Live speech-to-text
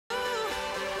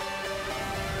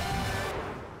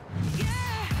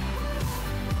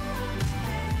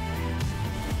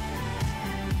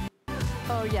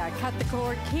yeah, cut the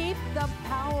cord, keep the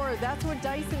power. That's what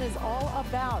Dyson is all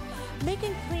about.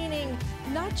 Making cleaning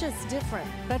not just different,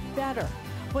 but better.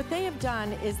 What they have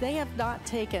done is they have not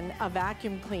taken a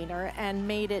vacuum cleaner and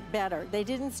made it better. They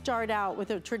didn't start out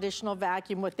with a traditional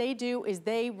vacuum. What they do is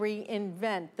they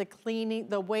reinvent the cleaning,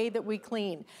 the way that we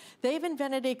clean. They've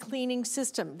invented a cleaning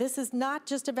system. This is not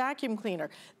just a vacuum cleaner.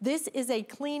 This is a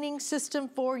cleaning system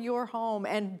for your home.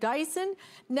 And Dyson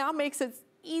now makes it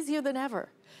easier than ever.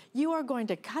 You are going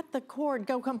to cut the cord,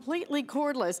 go completely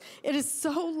cordless. It is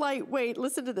so lightweight.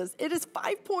 Listen to this. It is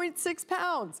 5.6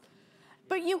 pounds.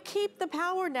 But you keep the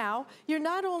power now. You're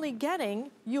not only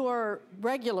getting your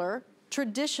regular,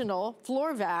 traditional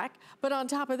floor vac, but on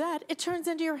top of that, it turns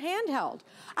into your handheld.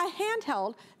 A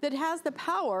handheld that has the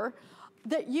power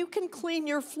that you can clean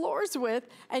your floors with,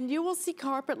 and you will see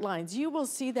carpet lines. You will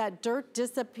see that dirt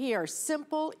disappear.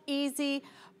 Simple, easy,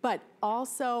 but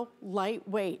also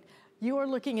lightweight. You are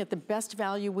looking at the best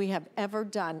value we have ever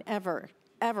done, ever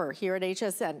here at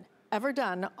HSN, ever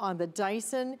done on the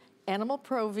Dyson Animal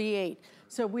Pro V8.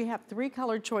 So we have 3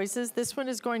 color choices. This one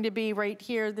is going to be right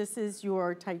here. This is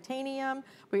your titanium.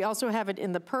 We also have it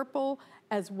in the purple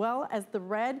as well as the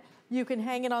red. You can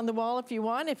hang it on the wall if you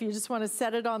want. If you just want to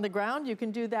set it on the ground, you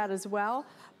can do that as well.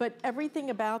 But everything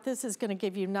about this is going to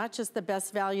give you not just the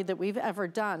best value that we've ever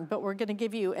done, but we're going to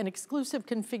give you an exclusive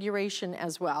configuration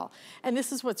as well. And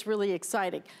this is what's really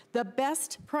exciting. The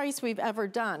best price we've ever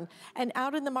done. And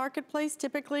out in the marketplace,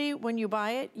 typically when you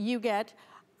buy it, you get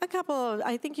a couple of,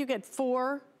 I think you get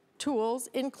 4 tools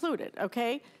included,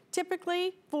 okay?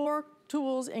 Typically 4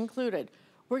 tools included.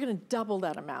 We're gonna double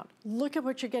that amount. Look at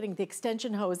what you're getting, the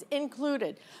extension hose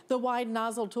included, the wide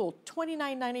nozzle tool,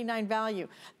 $29.99 value,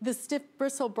 the stiff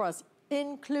bristle brush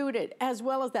included, as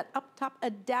well as that up top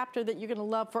adapter that you're gonna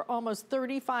love for almost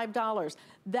 $35.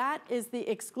 That is the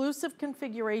exclusive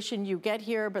configuration you get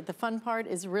here, but the fun part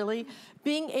is really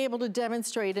being able to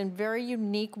demonstrate in very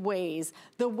unique ways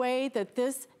the way that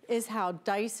this is how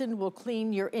Dyson will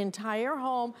clean your entire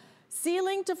home,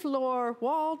 ceiling to floor,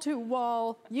 wall to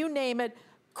wall, you name it,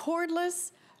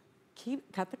 cordless.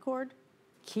 Cut the cord.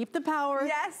 Keep the power.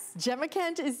 Yes. Gemma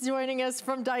Kent is joining us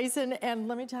from Dyson, and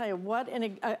let me tell you, what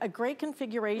a great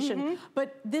configuration.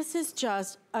 But this is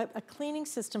just a cleaning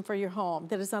system for your home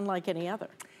that is unlike any other.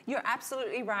 You're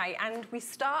absolutely right, and we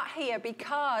start here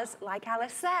because, like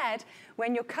Alice said,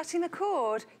 when you're cutting the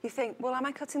cord, you think, well, am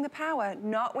I cutting the power?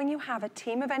 Not when you have a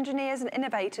team of engineers and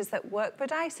innovators that work for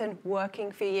Dyson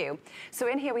working for you. So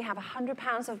in here we have 100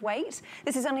 pounds of weight.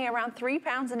 This is only around 3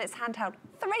 pounds and it's handheld.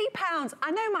 3 pounds! I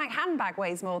know my handbag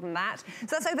weighs more than that. So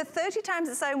that's over 30 times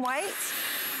its own weight.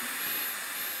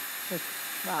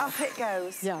 Wow. Up it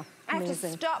goes. Yeah. I have to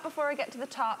stop before I get to the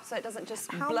top so it doesn't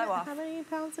just blow off. How many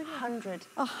pounds again? 100.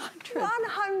 100.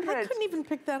 100. I couldn't even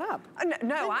pick that up.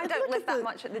 No, I don't lift that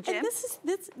much at the gym.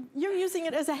 And you're using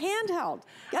it as a handheld.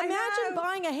 Imagine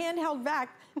buying a handheld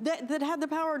vac that had the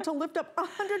power to lift up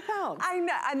 100 pounds. I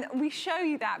know, and we show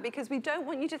you that because we don't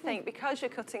want you to think because you're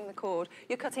cutting the cord,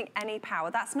 you're cutting any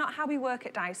power. That's not how we work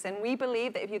at Dyson. We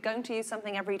believe that if you're going to use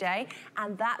something every day,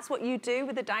 and that's what you do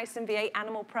with the Dyson V8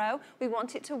 Animal Pro, we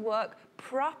want it to work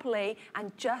properly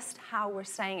and just how we're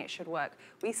saying it should work.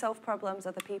 We solve problems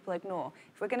other people ignore.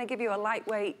 If we're going to give you a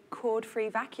lightweight, cord-free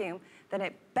vacuum, then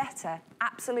it better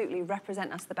absolutely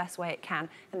represent us the best way it can.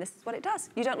 And this is what it does.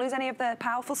 You don't lose any of the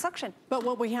powerful suction. But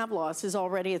what we have lost is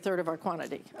already 1/3 of our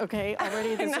quantity, okay?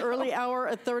 Already this early hour,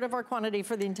 1/3 of our quantity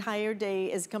for the entire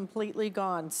day is completely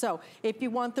gone. So if you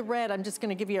want the red, I'm just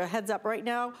gonna give you a heads up right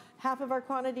now. Half of our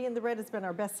quantity in the red has been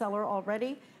our best seller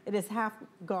already. It is half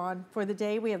gone for the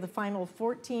day. We have the final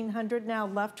 1,400 now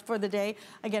left for the day.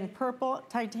 Again, purple,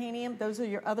 titanium, those are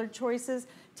your other choices.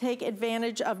 Take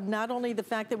advantage of not only the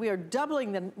fact that we are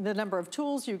doubling the number of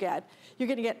tools you get, you're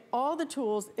gonna get all the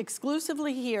tools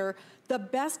exclusively here, the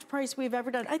best price we've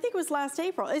ever done. I think it was last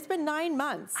April. It's been 9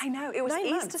 months. I know, it was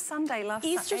Easter Sunday last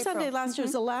Easter April. Sunday last year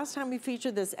was the last time we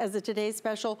featured this as a Today's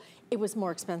Special. It was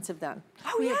more expensive then.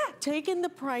 Oh, we have taken the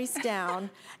price down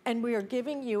and we are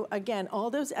giving you, again, all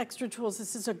those extra tools.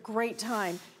 This is a great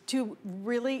time to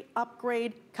really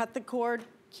upgrade, cut the cord,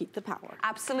 keep the power.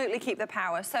 Absolutely keep the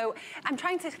power. So I'm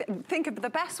trying to think of the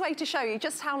best way to show you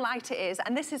just how light it is.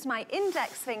 And this is my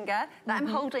index finger that I'm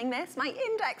holding this. My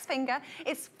index finger,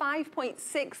 it's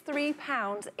 5.63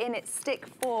 pounds in its stick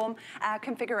form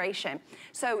configuration.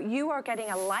 So you are getting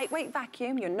a lightweight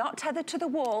vacuum. You're not tethered to the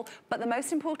wall, but the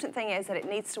most important thing is that it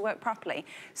needs to work properly.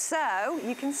 So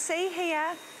you can see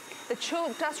here, The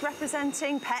chalk dust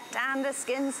representing pet dander,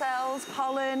 skin cells,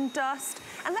 pollen, dust.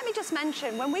 And let me just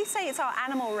mention, when we say it's our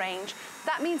animal range,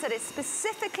 that means that it's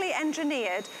specifically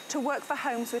engineered to work for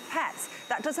homes with pets.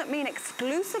 That doesn't mean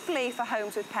exclusively for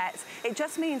homes with pets. It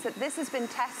just means that this has been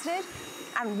tested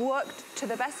and worked to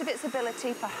the best of its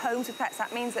ability for homes with pets.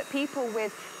 That means that people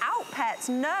without pets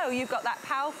know you've got that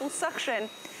powerful suction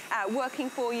working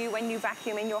for you when you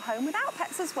vacuum in your home without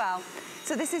pets as well.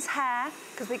 So this is hair,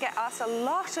 because we get asked a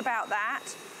lot about that.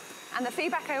 And the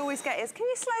feedback I always get is, can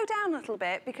you slow down a little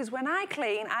bit? Because when I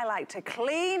clean, I like to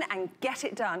clean and get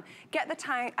it done. Get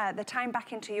the time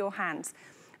back into your hands.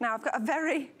 Now, I've got a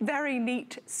very, very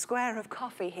neat square of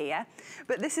coffee here,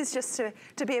 but this is just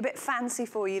to be a bit fancy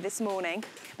for you this morning.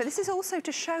 But this is also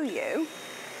to show you,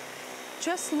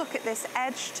 just look at this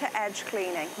edge-to-edge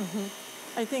cleaning.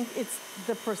 I think it's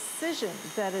the precision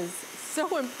that is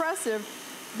so impressive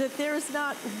that there's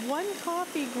not one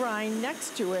coffee grind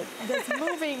next to it that's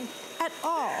moving at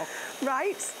all.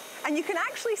 Right? And you can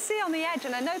actually see on the edge,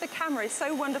 and I know the camera is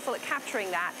so wonderful at capturing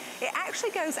that, it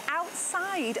actually goes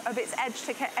outside of its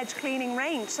edge-to-edge cleaning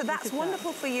range. So that's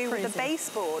wonderful for you with the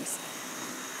baseboards.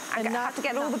 I have to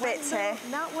get all the bits here.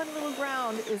 Not one little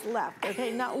ground is left,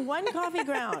 okay? Not one coffee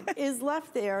ground is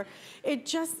left there. It's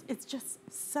just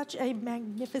such a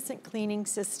magnificent cleaning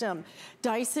system.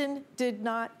 Dyson did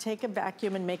not take a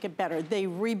vacuum and make it better. They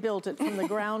rebuilt it from the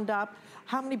ground up.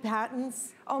 How many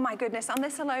patents? Oh my goodness, on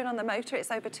this alone, on the motor,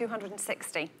 it's over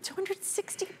 260.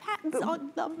 260 patents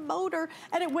on the motor.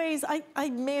 And it weighs, I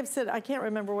may have said, I can't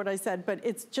remember what I said, but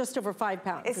it's just over 5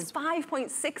 pounds. It's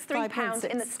 5.63 pounds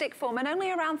in the stick form and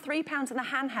only around 3 pounds in the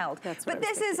handheld. But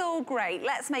this is all great.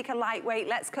 Let's make a lightweight,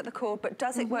 let's cut the cord, but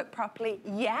does it work properly?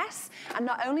 Yes. And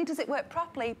not only does it work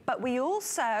properly, but we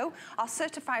also are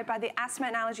certified by the Asthma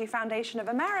and Allergy Foundation of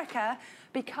America,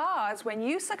 because when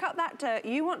you suck up that dirt,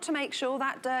 you want to make sure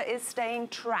that dirt is staying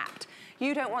trapped.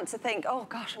 You don't want to think, oh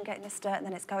gosh, I'm getting this dirt and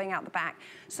then it's going out the back.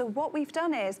 So what we've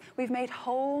done is we've made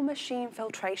whole machine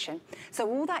filtration. So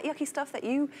all that yucky stuff that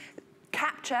you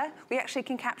capture, we actually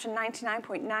can capture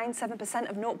 99.97%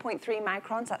 of 0.3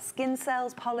 microns. That's skin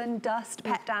cells, pollen, dust,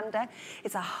 pet dander.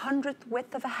 It's 100th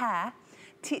width of a hair.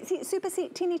 Super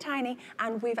teeny tiny,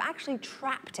 and we've actually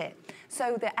trapped it.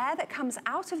 So the air that comes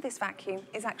out of this vacuum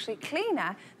is actually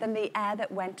cleaner than the air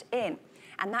that went in.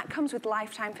 And that comes with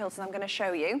lifetime filters I'm going to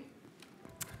show you.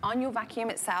 On your vacuum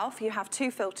itself, you have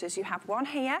 2 filters. You have one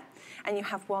here and you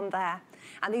have one there.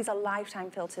 And these are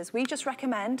lifetime filters. We just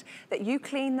recommend that you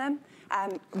clean them,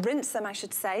 rinse them, I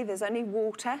should say. There's only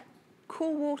water,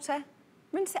 cool water,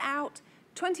 rinse it out,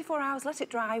 24 hours, let it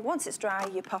dry. Once it's dry,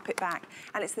 you pop it back.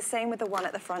 And it's the same with the one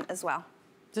at the front as well.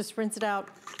 Just rinse it out.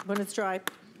 When it's dry,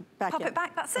 back in. Pop it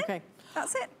back, that's it. Okay.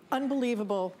 That's it.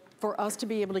 Unbelievable for us to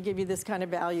be able to give you this kind of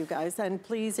value, guys. And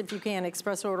please, if you can,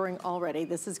 express ordering already.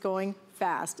 This is going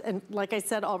fast. And like I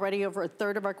said, already over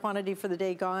 1/3 of our quantity for the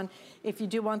day gone. If you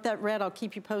do want that red, I'll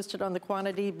keep you posted on the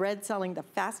quantity. Red selling the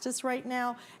fastest right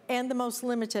now and the most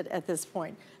limited at this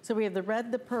point. So we have the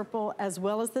red, the purple, as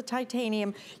well as the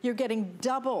titanium. You're getting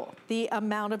double the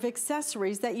amount of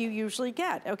accessories that you usually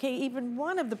get, okay? Even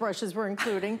one of the brushes we're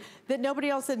including that nobody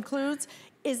else includes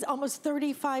is almost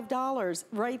 $35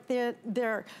 right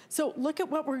there. So look at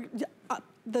what we're,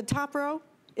 the top row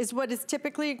is what is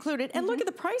typically included. And look at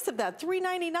the price of that,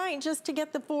 $3.99 just to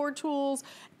get the 4 tools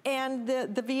and the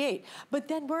V8. But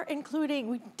then we're including,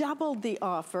 we doubled the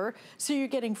offer, so you're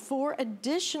getting 4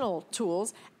 additional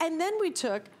tools. And then we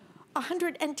took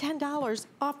 $110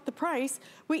 off the price.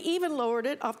 We even lowered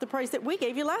it off the price that we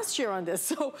gave you last year on this.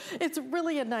 So it's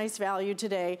really a nice value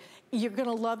today. You're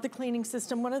gonna love the cleaning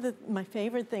system. One of my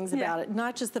favorite things about it,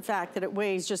 not just the fact that it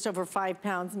weighs just over 5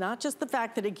 pounds, not just the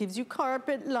fact that it gives you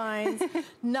carpet lines,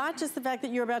 not just the fact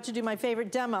that you're about to do my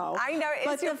favorite demo. I know,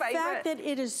 it's your favorite. But the fact that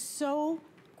it is so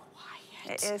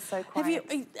quiet. It is so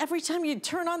quiet. Every time you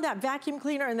turn on that vacuum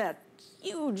cleaner and that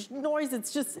huge noise,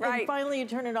 it's just, and finally you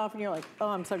turn it off and you're like, oh,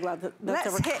 I'm so glad that's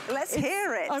over. Let's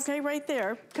hear it. Okay, right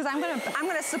there. Because I'm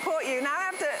gonna support you. Now I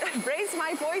have to raise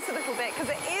my voice a little bit because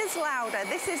it is louder.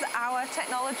 This is our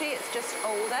technology, it's just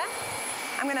older.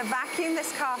 I'm gonna vacuum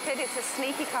this carpet. It's a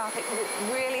sneaky carpet because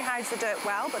it really hides the dirt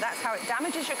well, but that's how it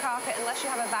damages your carpet unless you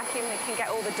have a vacuum that can get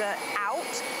all the dirt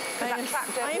out.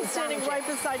 I am standing right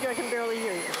beside you, I can barely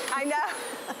hear you. I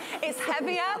know. It's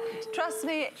heavier. Trust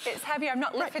me, it's heavier. I'm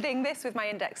not lifting this with my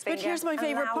index finger. But here's my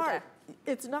favorite part.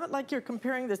 It's not like you're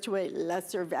comparing this to a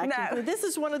lesser vacuum. No. This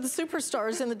is one of the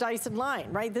superstars in the Dyson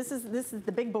line, right? This is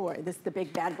the big boy. This is the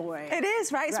big bad boy. It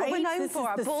is, right? It's what we're known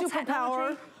for. This is the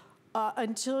superpower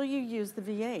until you use the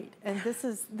V8. And this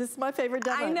is my favorite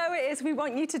demo. I know it is. We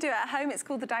want you to do it at home. It's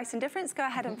called the Dyson Difference. Go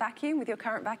ahead and vacuum with your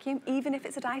current vacuum, even if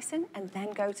it's a Dyson, and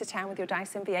then go to town with your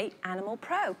Dyson V8 Animal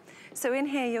Pro. So in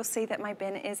here, you'll see that my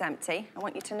bin is empty. I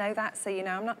want you to know that so you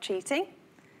know I'm not cheating.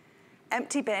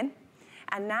 Empty bin.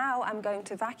 And now I'm going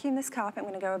to vacuum this carpet. I'm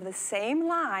going to go over the same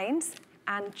lines.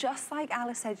 And just like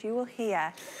Alice said, you will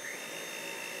hear.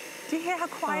 Do you hear how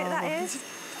quiet that is?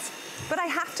 But I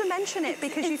have to mention it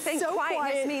because you think so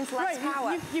quietness means less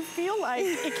power. You feel like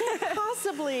it can't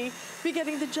possibly be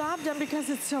getting the job done because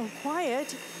it's so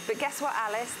quiet. But guess what,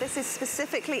 Alice? This is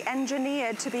specifically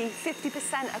engineered to be 50%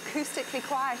 acoustically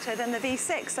quieter than the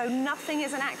V6, so nothing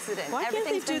is an accident. Why can't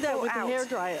they do that with the hair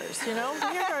dryers, you know? The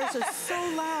hair dryers are so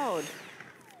loud.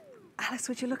 Alice,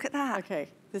 would you look at that? Okay,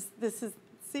 this is,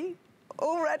 see?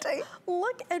 Already.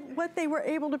 Look at what they were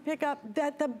able to pick up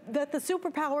that the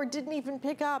superpower didn't even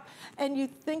pick up. And you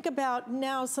think about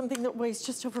now something that weighs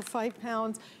just over 5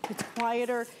 pounds, it's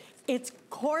quieter, it's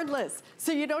cordless.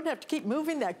 So you don't have to keep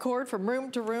moving that cord from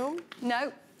room to room.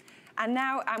 No. And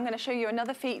now I'm going to show you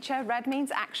another feature. Red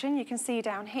means action, you can see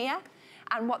down here.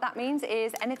 And what that means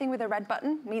is anything with a red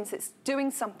button means it's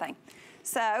doing something.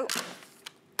 So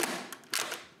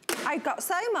I got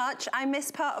so much, I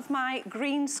missed part of my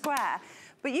green square.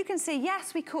 But you can see,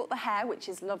 yes, we caught the hair, which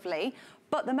is lovely,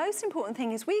 but the most important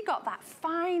thing is we got that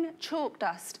fine chalk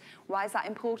dust. Why is that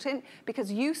important?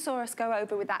 Because you saw us go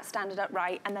over with that standard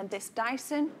upright, and then this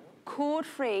Dyson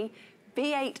cord-free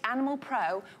V8 Animal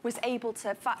Pro was able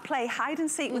to play hide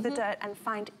and seek with the dirt and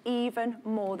find even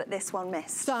more that this one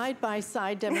missed.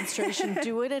 Side-by-side demonstration,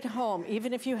 do it at home.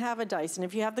 Even if you have a Dyson,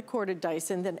 if you have the corded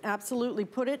Dyson, then absolutely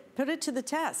put it to the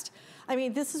test. I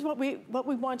mean, this is what we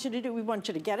want you to do. We want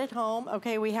you to get it home.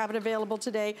 Okay, we have it available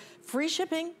today. Free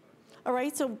shipping. All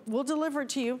right, so we'll deliver it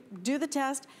to you. Do the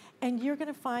test. And you're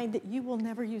gonna find that you will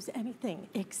never use anything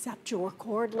except your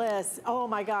cordless. Oh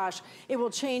my gosh, it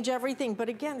will change everything. But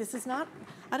again, this is not,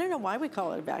 I don't know why we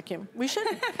call it a vacuum. We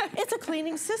shouldn't. It's a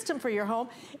cleaning system for your home.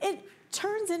 It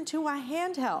turns into a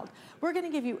handheld. We're gonna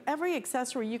give you every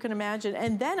accessory you can imagine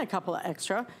and then a couple of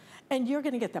extra. And you're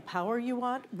gonna get the power you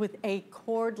want with a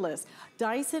cordless.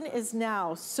 Dyson is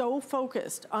now so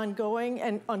focused on going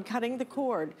and on cutting the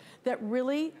cord that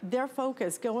really their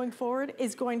focus going forward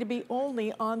is going to be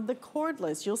only on the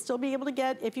cordless. You'll still be able to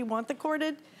get, if you want the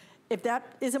corded, if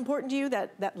that is important to you,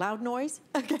 that loud noise,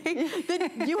 okay,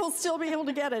 then you will still be able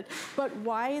to get it. But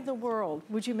why in the world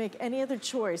would you make any other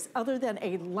choice other than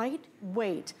a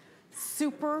lightweight,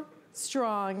 super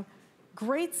strong,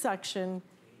 great suction,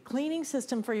 cleaning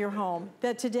system for your home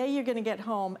that today you're going to get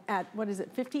home at, what is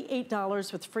it,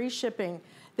 $58 with free shipping,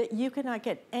 that you cannot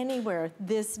get anywhere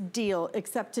this deal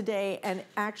except today, and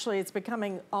actually it's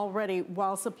becoming already,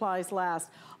 while supplies last,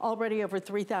 already over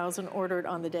 3,000 ordered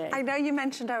on the day. I know you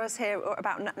mentioned I was here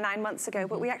about 9 months ago,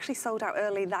 but we actually sold out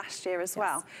early last year as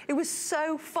well. It was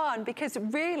so fun because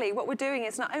really what we're doing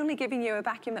is not only giving you a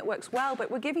vacuum that works well,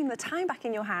 but we're giving the time back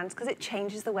in your hands because it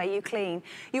changes the way you clean.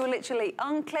 You will literally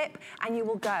unclip and you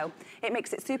will go. It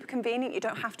makes it super convenient. You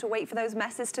don't have to wait for those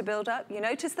messes to build up. You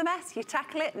notice the mess, you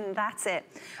tackle it, and that's it.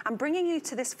 I'm bringing you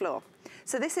to this floor.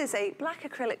 So this is a black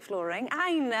acrylic flooring.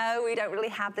 I know we don't really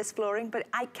have this flooring, but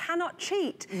I cannot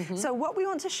cheat. So what we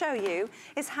want to show you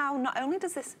is how not only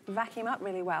does this vacuum up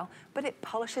really well, but it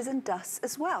polishes and dusts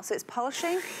as well. So it's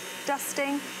polishing,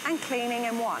 dusting, and cleaning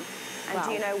in one. And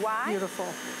do you know why? Beautiful.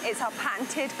 It's our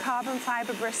patented carbon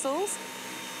fiber bristles.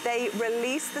 They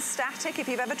release the static. If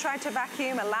you've ever tried to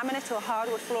vacuum a laminate or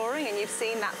hardwood flooring and you've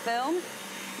seen that film,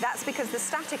 that's because the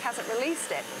static hasn't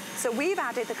released it. So we've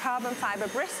added the carbon fiber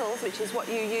bristles, which is what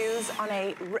you use on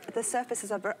the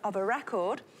surfaces of a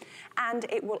record, and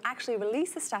it will actually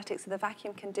release the static so the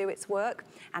vacuum can do its work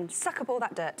and suck up all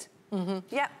that dirt.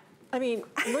 Yep. I mean,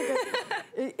 look at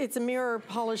it's a mirror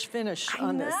polish finish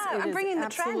on this. I'm bringing the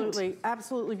trend.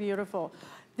 Absolutely beautiful.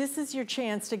 This is your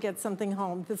chance to get something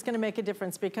home that's going to make a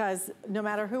difference, because no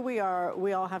matter who we are,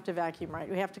 we all have to vacuum, right?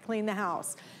 We have to clean the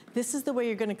house. This is the way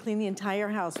you're going to clean the entire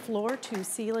house, floor to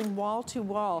ceiling, wall to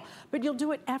wall. But you'll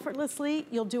do it effortlessly.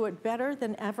 You'll do it better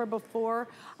than ever before.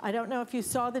 I don't know if you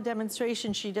saw the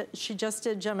demonstration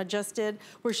Gemma just did,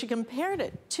 where she compared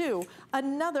it to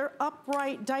another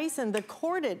upright Dyson, the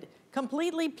corded,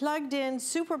 completely plugged in,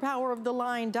 superpower of the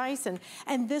line Dyson.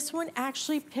 And this one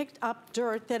actually picked up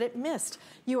dirt that it missed.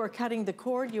 You are cutting the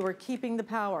cord, you are keeping the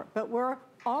power. But we're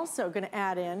also gonna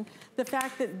add in the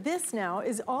fact that this now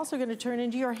is also gonna turn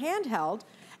into your handheld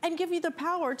and give you the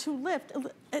power to lift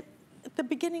the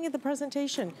beginning of the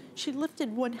presentation, she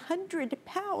lifted 100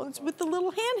 pounds with the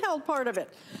little handheld part of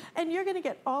it. And you're gonna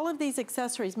get all of these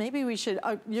accessories. Maybe we should,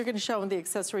 you're gonna show them the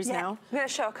accessories now? I'm gonna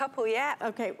show a couple, yeah.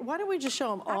 Okay, why don't we just show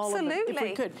them all of them if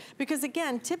we could? Because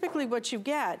again, typically what you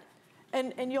get,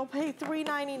 and you'll pay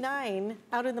 $3.99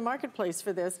 out in the marketplace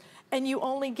for this, and you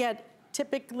only get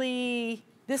typically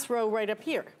this row right up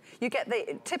here. You get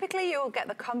typically you'll get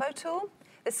the combo tool,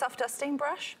 the soft dusting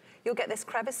brush, you'll get this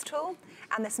crevice tool,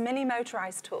 and this mini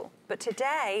motorized tool. But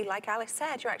today, like Alice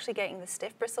said, you're actually getting the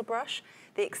stiff bristle brush,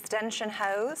 the extension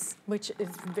hose. Which is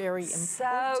very important.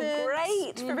 So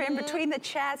great for in between the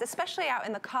chairs, especially out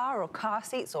in the car or car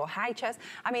seats or high chairs.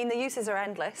 I mean, the uses are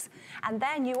endless. And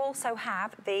then you also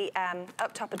have the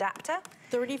up-top adapter.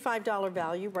 $35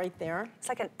 value right there. It's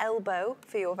like an elbow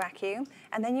for your vacuum.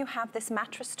 And then you have this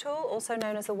mattress tool, also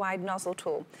known as a wide nozzle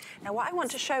tool. Now, what I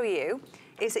want to show you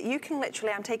is that you can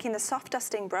literally, I'm taking the soft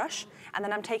dusting brush and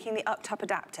then I'm taking the up-top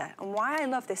adapter. And why I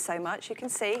love this so much, you can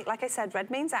see, like I said, red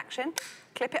means action.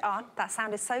 Clip it on. That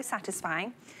sound is so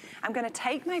satisfying. I'm going to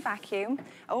take my vacuum.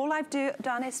 All I've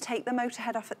done is take the motor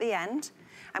head off at the end.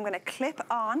 I'm going to clip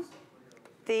on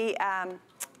the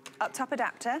up-top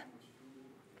adapter.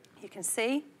 You can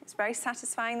see it's very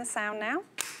satisfying, the sound now.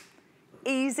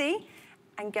 Easy.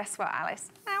 And guess what,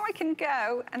 Alice? Now I can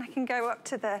go and I can go up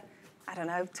to the, I don't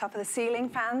know, top of the ceiling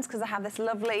fans because I have this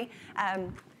lovely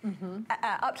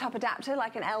up-top adapter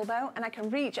like an elbow, and I can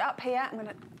reach up here. I'm going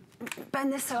to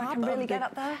bend this so I can really get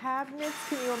up there. Cabinets,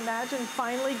 can you imagine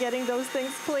finally getting those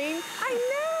things clean? I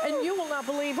know. And you will not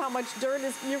believe how much dirt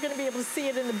is, you're gonna be able to see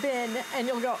it in the bin and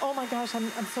you'll go, oh my gosh, I'm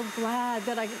so glad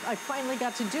that I finally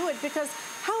got to do it, because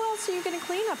how else are you gonna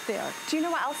clean up there? Do you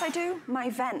know what else I do?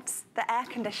 My vents, the air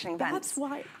conditioning vents. That's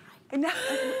why. No.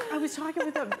 I was talking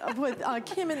with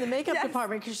Kim in the makeup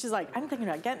department, because she's like, I'm thinking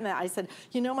about getting that. I said,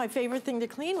 you know, my favorite thing to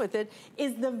clean with it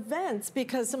is the vents,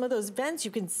 because some of those vents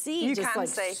you can see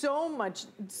so much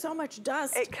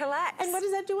dust. It collects. And what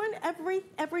is that doing?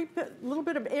 Every little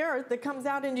bit of air that comes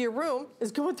out into your room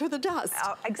is going through the dust.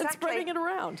 Oh, exactly. And spreading it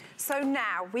around. So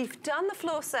now we've done the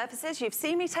floor surfaces. You've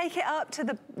seen me take it up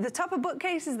to the top of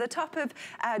bookcases, the top of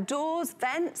doors,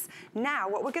 vents. Now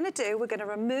what we're going to do, we're going to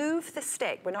remove the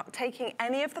stick. We're not taking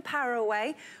any of the power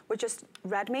away. We're just,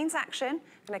 red means action. I'm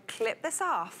gonna clip this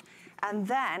off. And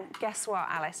then, guess what,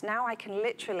 Alice? Now I can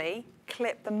literally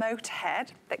clip the motor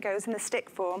head that goes in the stick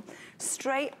form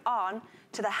straight on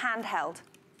to the handheld.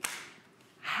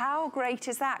 How great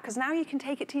is that? Because now you can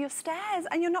take it to your stairs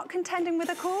and you're not contending with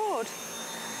a cord.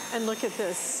 And look at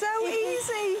this. So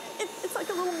easy. It's like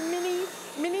a little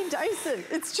mini Dyson.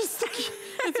 It's just,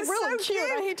 it's really so cute.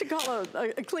 I hate to call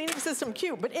a cleaning system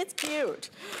cute, but it's cute.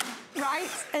 Right?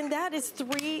 And that is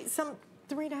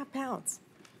 3.5 pounds.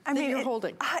 I mean, you're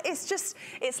holding.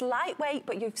 It's lightweight,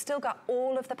 but you've still got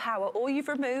all of the power. All you've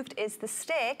removed is the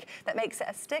stick that makes it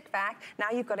a stick vac. Now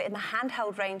you've got it in the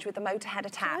handheld range with the motor head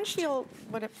attached. Can I feel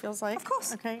what it feels like? Of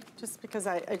course. Okay, just because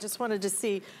I just wanted to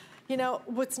see. You know,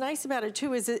 what's nice about it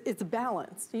too is it's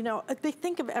balanced. You know, they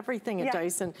think of everything at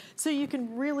Dyson. So you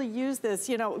can really use this,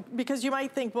 you know, because you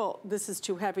might think, well, this is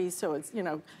too heavy, so it's, you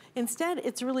know, instead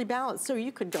it's really balanced. So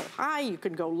you could go high, you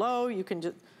could go low, you can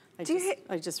just,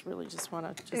 I just really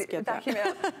want to get vacuum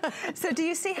that. So do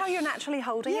you see how you're naturally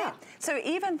holding it? So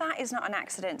even that is not an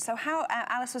accident. So how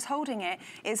Alice was holding it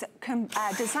is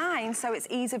designed so it's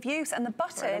ease of use, and the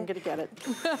button. Right, I'm gonna get it.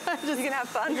 You're gonna have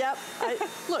fun. Yep.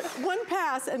 Look, one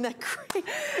pass and then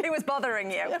it was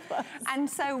bothering you. And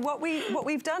so what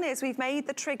we've done is we've made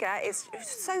the trigger is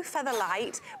so feather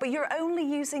light, but you're only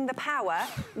using the power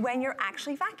when you're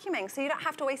actually vacuuming. So you don't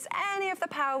have to waste any of the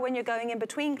power when you're going in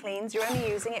between cleans. You're only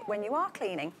using it when you are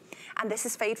cleaning. And this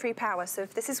is fade-free power, so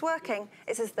if this is working,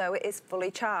 it's as though it is fully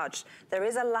charged. There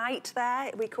is a light there,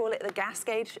 we call it the gas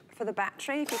gauge for the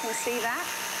battery, if you can see that.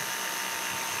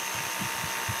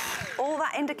 All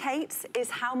that indicates is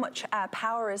how much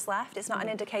power is left. It's not an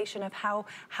indication of how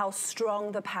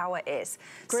strong the power is.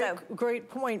 Great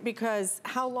point, because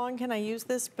how long can I use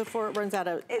this before it runs out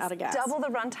of gas? It's double the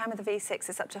runtime of the V6.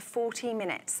 It's up to 40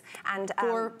 minutes. And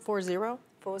 40? 40.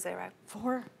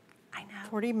 I know.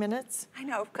 40 minutes? I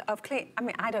know, of clean. I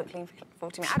mean, I don't clean for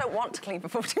 40 minutes. I don't want to clean for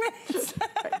 40 minutes.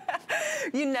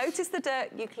 You notice the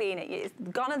dirt, you clean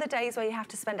it. Gone are the days where you have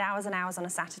to spend hours and hours on a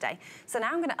Saturday. So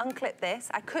now I'm going to unclip this.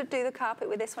 I could do the carpet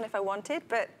with this one if I wanted,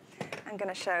 but I'm going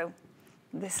to show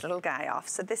this little guy off.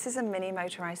 So this is a mini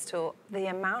motorized tool. The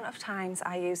amount of times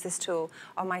I use this tool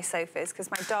on my sofas,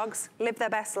 because my dogs live their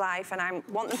best life and I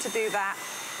want them to do that,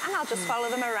 and I'll just follow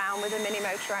them around with a mini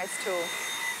motorized tool.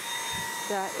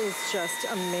 That is just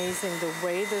amazing the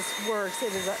way this works.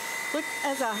 It is look,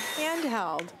 as a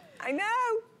handheld. I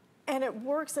know. And it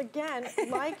works again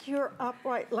like your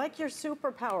upright, like your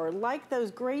superpower, like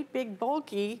those great big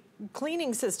bulky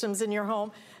cleaning systems in your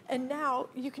home. And now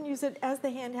you can use it as the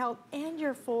handheld and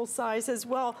your full size as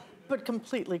well, but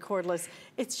completely cordless.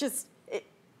 It's just, it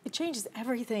changes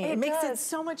everything. It makes it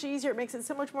so much easier. It makes it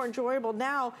so much more enjoyable.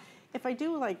 Now, if I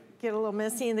do like get a little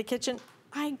messy in the kitchen,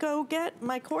 I go get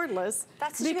my cordless.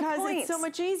 That's a good point. Because it's so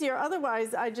much easier.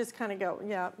 Otherwise, I just kind of go,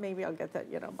 yeah, maybe I'll get that,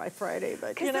 you know, by Friday.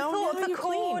 But you know, the thought of the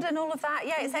cord and all of that,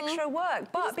 yeah, it's extra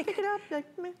work. But pick it up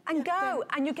and go,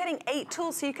 and you're getting 8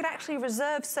 tools, so you could actually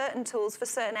reserve certain tools for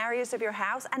certain areas of your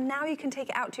house, and now you can take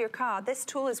it out to your car. This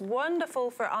tool is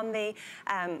wonderful for on the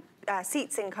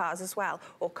seats in cars as well,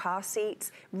 or car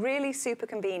seats. Really super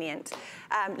convenient.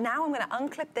 Now I'm going to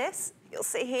unclip this. You'll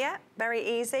see here, very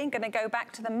easy. I'm going to go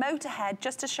back to the motor head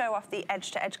just to show off the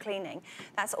edge-to-edge cleaning.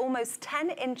 That's almost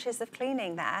 10 inches of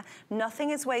cleaning there.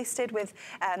 Nothing is wasted with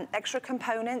extra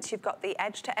components. You've got the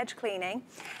edge-to-edge cleaning.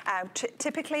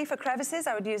 Typically for crevices,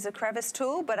 I would use a crevice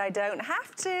tool, but I don't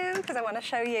have to because I want to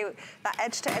show you that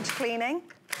edge-to-edge cleaning.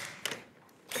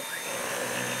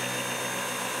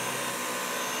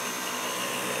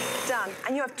 Done.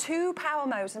 And you have 2 power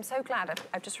modes. I'm so glad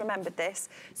I've just remembered this.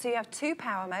 So you have 2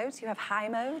 power modes. You have high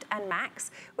mode and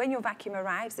max. When your vacuum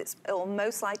arrives, it'll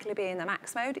most likely be in the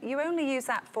max mode. You only use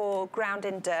that for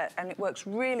grounding dirt, and it works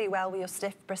really well with your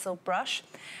stiff bristle brush.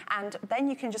 And then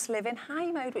you can just live in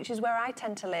high mode, which is where I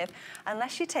tend to live,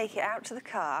 unless you take it out to the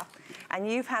car and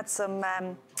you've had some,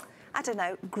 I don't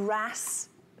know, grass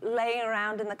laying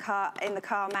around in the car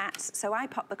mats. So I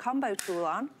pop the combo tool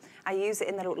on. I use it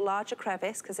in the larger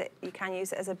crevice because you can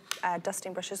use it as a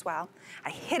dusting brush as well. I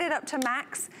hit it up to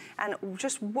max and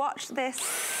just watch this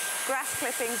grass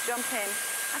clippings jump in.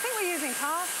 I think we're using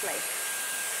parsley.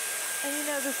 And you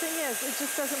know, the thing is, it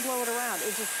just doesn't blow it around.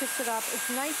 It just picks it up. It's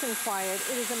nice and quiet.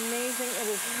 It is amazing. It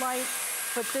is light,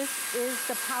 but this is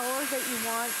the power that you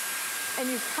want. And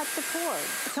you cut the cord,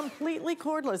 completely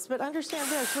cordless. But understand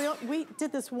this, we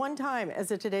did this one time as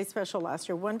a Today Special last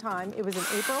year, one time. It was in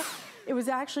April. It was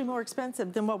actually more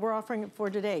expensive than what we're offering it for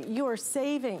today. You are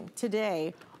saving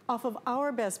today off of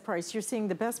our best price. You're seeing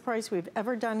the best price we've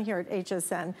ever done here at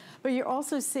HSN. But you're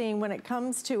also seeing when it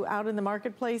comes to out in the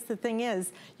marketplace, the thing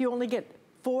is, you only get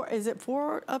 4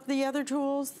 of the other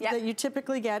tools that you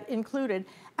typically get included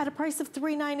at a price of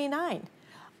 $3.99.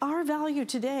 Our value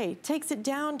today takes it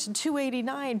down to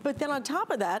 $2.89, but then on top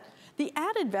of that, the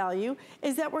added value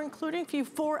is that we're including for you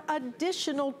 4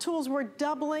 additional tools. We're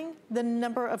doubling the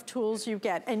number of tools you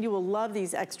get, and you will love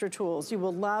these extra tools. You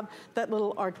will love that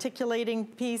little articulating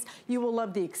piece. You will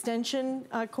love the extension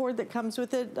cord that comes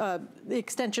with it, the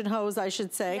extension hose, I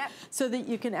should say, so that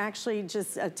you can actually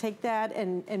just take that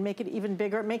and make it even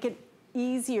bigger, make it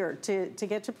easier to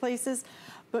get to places.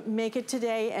 But make it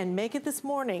today and make it this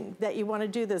morning that you want to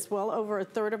do this. Well over a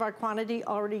third of our quantity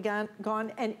already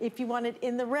gone. And if you want it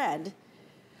in the red,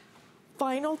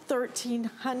 final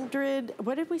 1,300.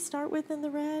 What did we start with in the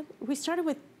red? We started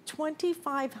with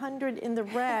 2,500 in the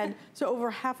red. So over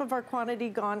half of our quantity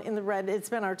gone in the red. It's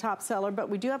been our top seller, but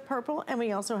we do have purple and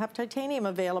we also have titanium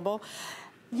available.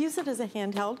 Use it as a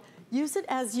handheld. Use it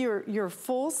as your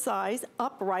full size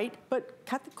upright, but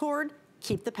cut the cord,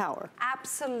 keep the power.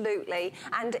 Absolutely.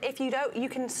 And if you don't, you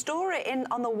can store it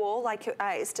on the wall like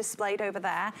it's displayed over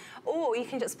there, or you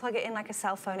can just plug it in like a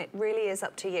cell phone. It really is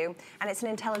up to you. And it's an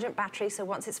intelligent battery, so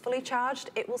once it's fully charged,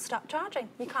 it will stop charging.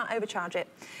 You can't overcharge it.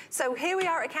 So here we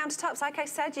are at countertops. Like I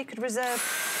said, you could reserve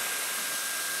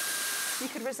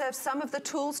some of the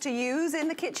tools to use in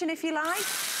the kitchen if you like.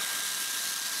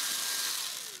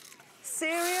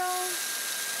 Cereal.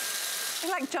 It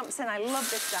like jumps in. I love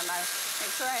this demo. Make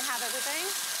sure I have everything.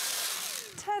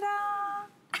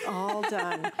 Ta-da! All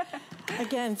done.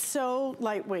 Again, so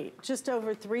lightweight, just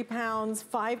over 3 pounds,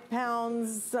 5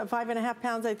 pounds, 5.5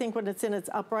 pounds, I think, when it's in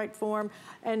its upright form.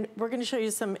 And we're going to show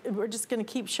you we're just going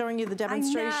to keep showing you the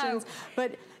demonstrations.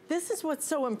 But this is what's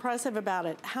so impressive about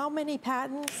it. How many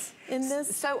patents in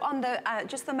this? So on the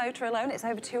just the motor alone, it's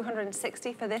over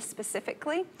 260 for this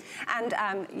specifically. And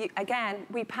again,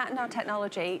 we patent our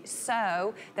technology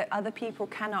so that other people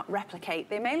cannot replicate.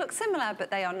 They may look similar, but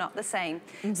they are not the same.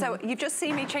 So you've just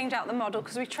seen me change out the model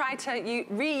because we tried to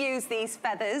reuse these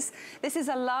feathers. This is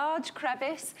a large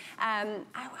crevice. I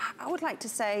would like to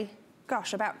say,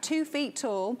 gosh, about 2 feet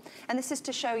tall. And this is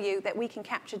to show you that we can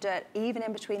capture dirt even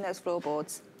in between those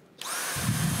floorboards.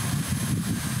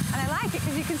 And I like it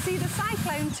because you can see the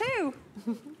cyclone too.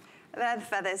 They're the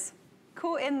feathers.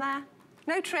 Caught in there.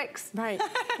 No tricks. Right,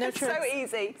 no tricks. So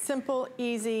easy. Simple,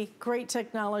 easy, great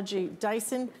technology.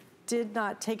 Dyson did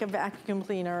not take a vacuum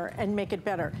cleaner and make it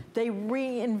better. They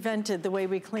reinvented the way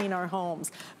we clean our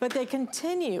homes, but they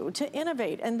continue to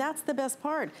innovate, and that's the best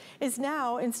part, is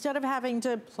now instead of having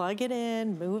to plug it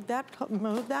in, move that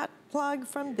plug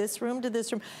from this room to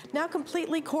this room, now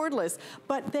completely cordless,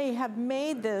 but they have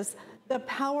made this the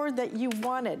power that you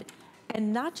wanted.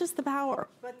 And not just the power,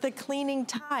 but the cleaning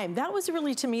time. That was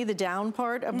really, to me, the down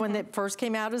part of when it first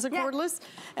came out as a cordless.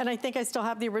 And I think I still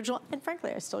have the original, and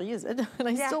frankly, I still use it, and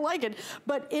I still like it.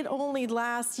 But it only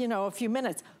lasts, you know, a few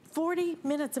minutes. 40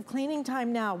 minutes of cleaning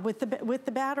time now with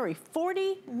the battery.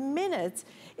 40 minutes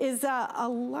is a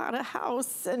lot of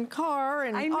house and car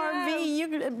and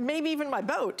RV, maybe even my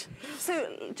boat.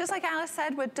 So just like Alice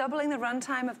said, we're doubling the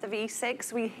runtime of the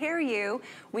V6. We hear you,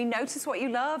 we notice what you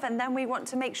love, and then we want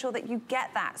to make sure that you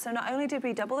get that. So not only did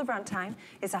we double the runtime,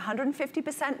 it's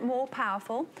 150% more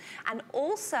powerful, and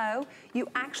also you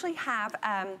actually have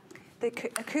the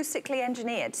acoustically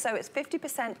engineered, so it's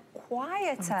 50%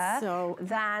 quieter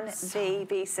than the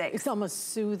V6. It's almost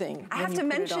soothing. I have to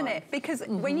mention it because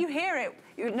when you hear it,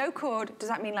 no cord, does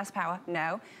that mean less power?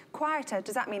 No. Quieter,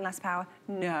 does that mean less power?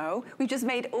 No. We've just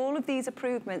made all of these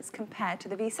improvements compared to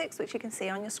the V6, which you can see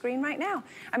on your screen right now.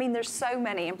 I mean, there's so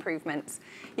many improvements.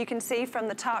 You can see from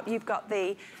the top, you've got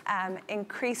the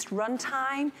increased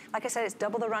runtime. Like I said, it's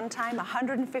double the runtime,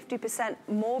 150%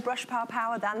 more brush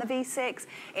power than the V6,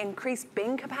 increased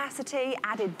bin capacity,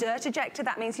 added dirt ejector.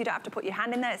 That means you don't have to put your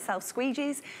hand in there, it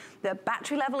self-squeegees. The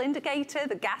battery level indicator,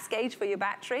 the gas gauge for your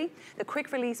battery, the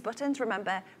quick release buttons,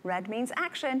 remember, red means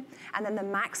action, and then the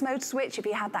max mode switch, if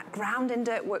you have that ground in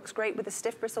dirt, works great with the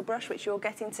stiff bristle brush, which you're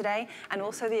getting today, and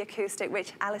also the acoustic,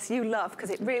 which, Alice, you love,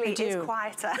 because it really is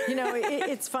quieter. You know,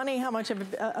 it's funny how much of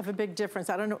a big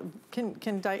difference. I don't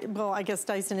know, well, I guess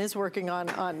Dyson is working on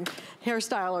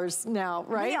hairstylers now,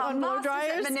 right? We are on blow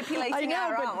dryers. Manipulating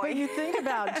air, aren't we? But you think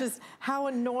about just how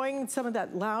annoying some of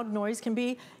that loud noise can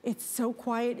be. It's so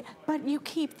quiet, but you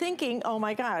keep thinking, oh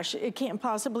my gosh, it can't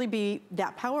possibly be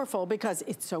that powerful because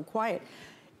it's so quiet.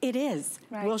 It is.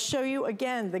 Right. We'll show you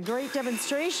again the great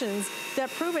demonstrations that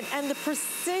prove it and the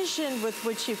precision with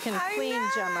which you can clean,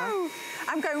 Gemma.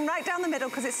 I'm going right down the middle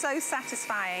because it's so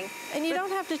satisfying. And you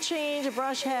don't have to change a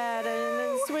brush head and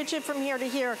then switch it from here to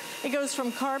here. It goes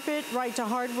from carpet right to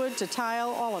hardwood to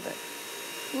tile, all of it.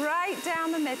 Right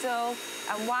down the middle.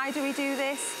 And why do we do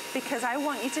this? Because I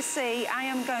want you to see I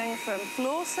am going from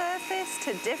floor surface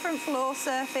to different floor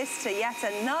surface to yet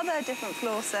another different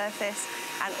floor surface.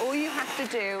 And all you have to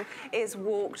do is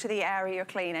walk to the area you're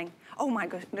cleaning. Oh my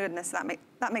goodness,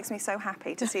 that makes me so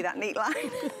happy to see that neat line.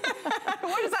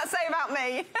 What does that say about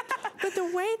me? But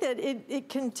the way that it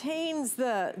contains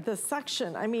the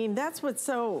suction, I mean, that's what's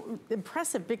so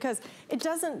impressive because it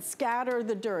doesn't scatter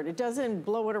the dirt. It doesn't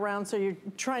blow it around so you're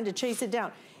trying to chase it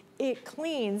down. It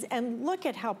cleans, and look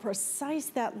at how precise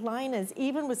that line is,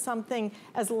 even with something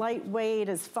as lightweight,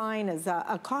 as fine as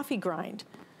a coffee grind.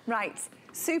 Right.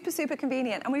 Super, super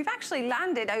convenient. And we've actually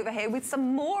landed over here with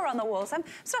some more on the walls. I'm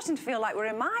starting to feel like we're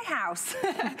in my house.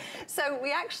 So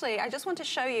I just want to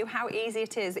show you how easy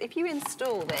it is. If you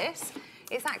install this,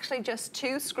 it's actually just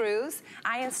 2 screws.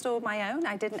 I installed my own.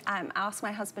 I didn't ask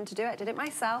my husband to do it. I did it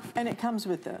myself. And it comes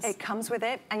with this? It comes with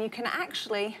it. And you can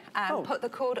actually put the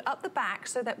cord up the back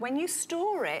so that when you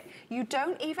store it, you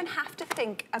don't even have to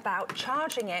think about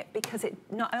charging it because it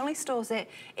not only stores it,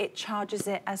 it charges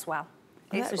it as well.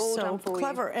 It's all so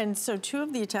clever. And so 2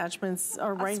 of the attachments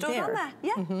are right there. Stored on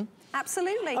there, yeah.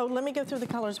 Absolutely. Oh, let me go through the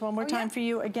colors one more time for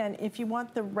you. Again, if you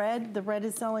want the red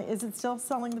is selling, is it still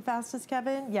selling the fastest,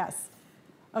 Kevin? Yes.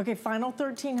 Okay, final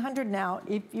 1,300 now.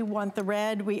 If you want the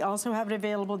red, we also have it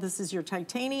available. This is your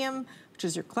titanium, which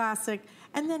is your classic.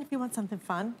 And then if you want something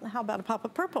fun, how about a pop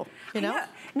of purple, you know?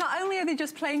 Not only are they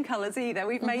just plain colors either,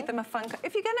 we've made them a fun,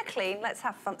 if you're gonna clean, let's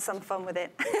have some fun with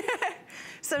it.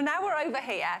 So now we're over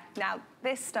here. Now,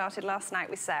 this started last night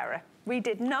with Sarah. We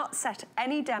did not set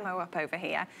any demo up over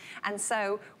here. And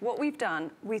so what we've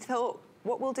done, we thought,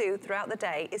 what we'll do throughout the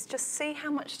day is just see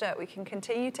how much dirt we can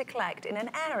continue to collect in an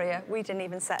area we didn't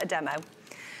even set a demo.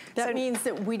 That means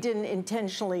that we didn't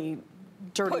intentionally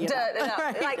dirty it up.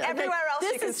 Right. Like everywhere else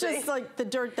you can see. This is just like the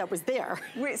dirt that was there.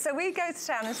 So we go to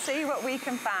town and see what we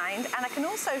can find, and I can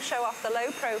also show off the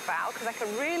low profile because I can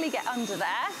really get under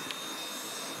there.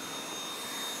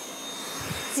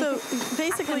 So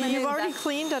basically you've already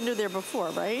cleaned under there before,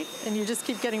 right? And you just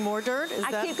keep getting more dirt?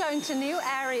 I keep going to new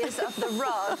areas of the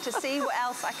rug to see what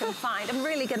else I can find. I'm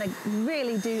really gonna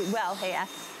do well here.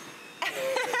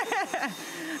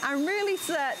 I'm really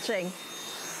searching.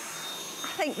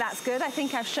 I think that's good. I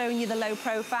think I've shown you the low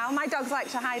profile. My dogs like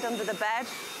to hide under the bed.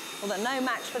 Well, they're no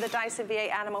match for the Dyson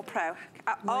V8 Animal Pro.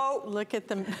 Look at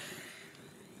them.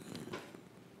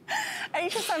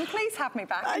 HSM, please have me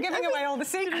back. I'm giving away all the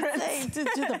secrets. Say, do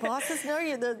the bosses know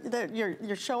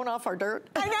you're showing off our dirt?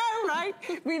 I know, right?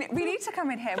 We need to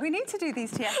come in here. We need to do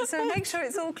these TSs, so make sure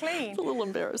it's all clean. It's a little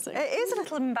embarrassing. It is a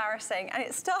little embarrassing, and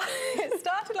it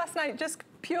started last night just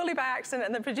purely by accident,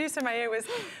 and the producer in my ear was,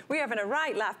 we were having a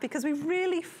right laugh because we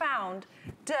really found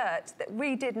dirt that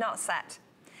we did not set.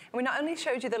 And we not only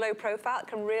showed you the low profile, it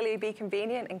can really be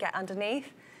convenient and get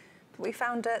underneath, but we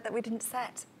found dirt that we didn't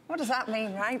set. What does that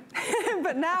mean, right?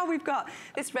 But now we've got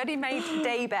this ready-made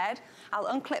day bed. I'll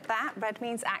unclip that. Red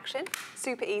means action.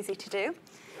 Super easy to do.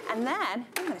 And then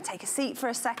I'm going to take a seat for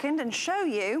a second and show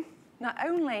you, not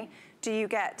only do you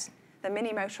get the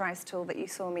mini motorized tool that you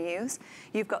saw me use,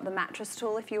 you've got the mattress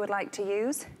tool if you would like to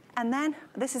use, and then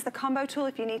this is the combo tool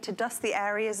if you need to dust the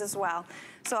areas as well.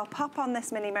 So I'll pop on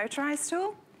this mini motorized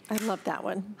tool. I love that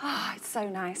one. Oh, it's so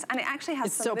nice. And it actually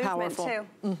has some movement powerful. too.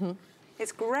 Mm-hmm.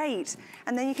 It's great.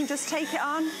 And then you can just take it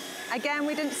on. Again,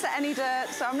 we didn't set any dirt,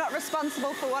 so I'm not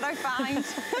responsible for what I find.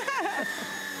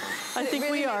 I think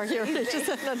really we are here, just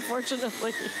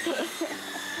unfortunately.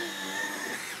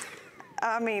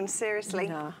 I mean, seriously.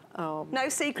 Yeah. Oh, no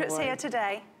secrets here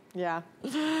today. Yeah.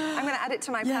 I'm going to add it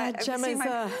to my pad.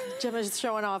 Gemma's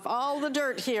showing off all the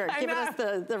dirt here, giving us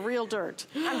the real dirt.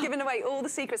 I'm giving away all the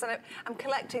secrets, and I'm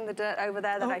collecting the dirt over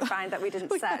there that I find that we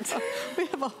didn't set. We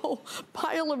have a whole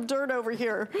pile of dirt over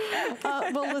here.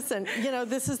 Well, listen, you know,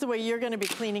 this is the way you're going to be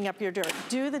cleaning up your dirt.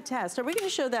 Do the test. Are we going to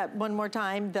show that one more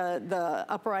time, the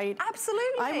upright?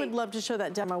 Absolutely. I would love to show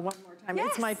that demo one more time. Yes.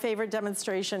 It's my favorite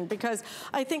demonstration because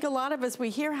I think a lot of us, we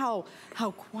hear how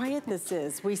quiet this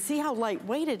is. We see how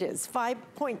lightweight it is,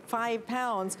 5.5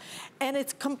 pounds, and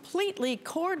it's completely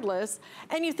cordless,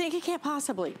 and you think it can't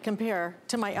possibly compare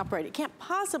to my upright. It can't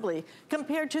possibly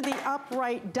compare to the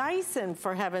upright Dyson,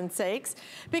 for heaven's sakes,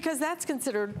 because that's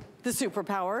considered the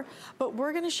superpower. But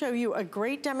we're gonna show you a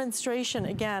great demonstration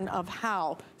again of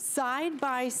how, side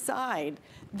by side,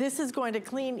 this is going to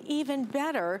clean even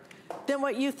better than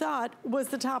what you thought was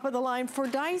the top of the line for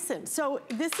Dyson. So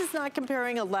this is not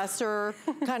comparing a lesser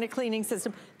kind of cleaning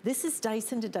system. This is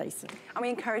Dyson to Dyson. And we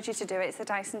encourage you to do it. It's the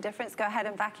Dyson difference. Go ahead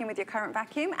and vacuum with your current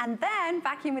vacuum, and then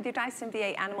vacuum with your Dyson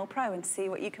V8 Animal Pro and see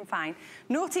what you can find.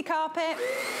 Naughty carpet.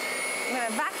 I'm going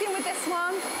to vacuum with this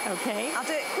one. Okay. I'll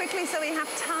do it quickly so we have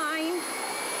time.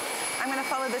 I'm going to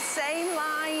follow the same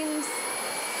lines.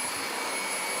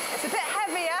 It's a bit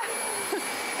heavier.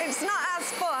 It's not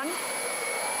as fun.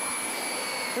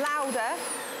 Louder.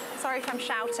 Sorry if I'm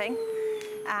shouting.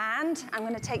 And I'm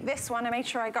going to take this one. I made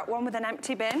sure I got one with an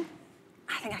empty bin.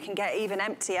 I think I can get even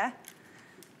emptier.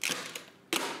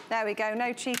 There we go,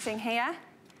 no cheating here.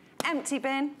 Empty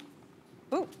bin.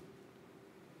 Ooh.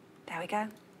 There we go.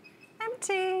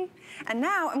 Empty. And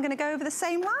now I'm going to go over the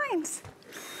same lines.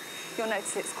 You'll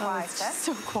notice it's quieter. Oh, it's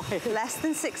so quiet. Less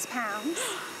than 6 pounds.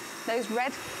 Those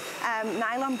red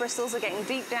nylon bristles are getting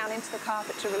deep down into the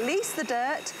carpet to release the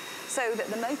dirt so that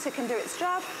the motor can do its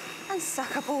job and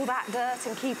suck up all that dirt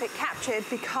and keep it captured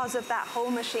because of that whole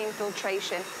machine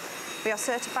filtration. We are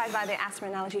certified by the Asthma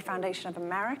and Allergy Foundation of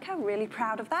America, really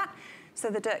proud of that. So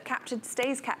the dirt captured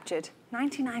stays captured,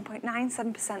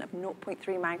 99.97% of 0.3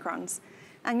 microns.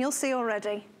 And you'll see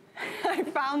already, I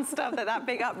found stuff that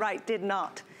big upright did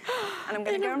not. And I'm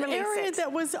going to go and release it. In an area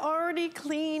that was already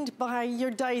cleaned by your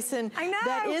Dyson. I know.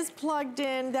 That is plugged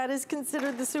in, that is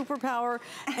considered the superpower,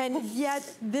 and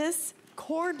yet this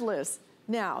cordless,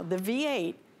 now the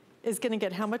V8 is going to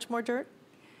get how much more dirt?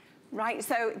 Right,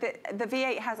 so the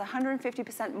V8 has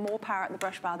 150% more power at the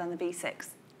brush bar than the V6.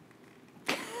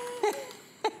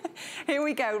 Here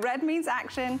we go, red means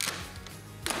action.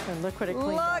 And look what it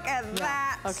cleaned up. Look at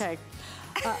that. Okay.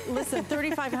 Listen,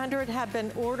 3,500 have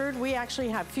been ordered. We actually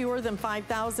have fewer than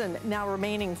 5,000 now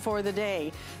remaining for the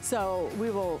day. So we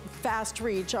will fast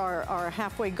reach our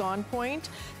halfway gone point.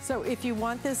 So if you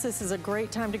want this is a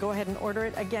great time to go ahead and order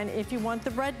it. Again, if you want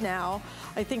the red now,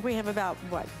 I think we have about,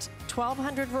 what,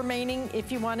 1,200 remaining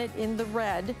if you want it in the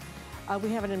red. We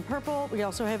have it in purple. We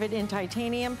also have it in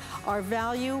titanium. Our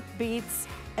value beats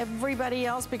everybody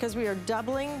else because we are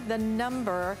doubling the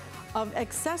number of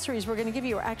accessories we're going to give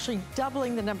you. Are actually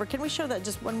doubling the number. Can we show that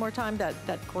just one more time, that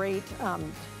great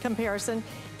comparison?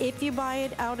 If you buy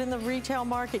it out in the retail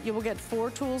market, you will get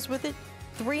 4 tools with it,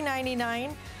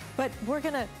 $3.99, but we're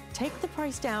going to take the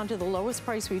price down to the lowest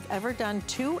price we've ever done,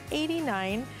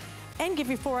 $2.89, and give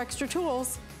you 4 extra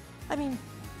tools. I mean,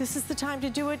 this is the time to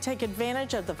do it. Take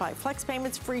advantage of the 5 flex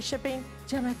payments, free shipping.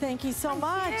 Gemma, thank you so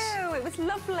much. Thank you. It was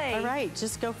lovely. All right,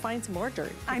 just go find some more dirt.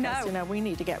 Because, I know. You know, we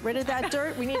need to get rid of that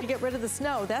dirt. We need to get rid of the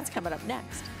snow. That's coming up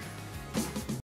next.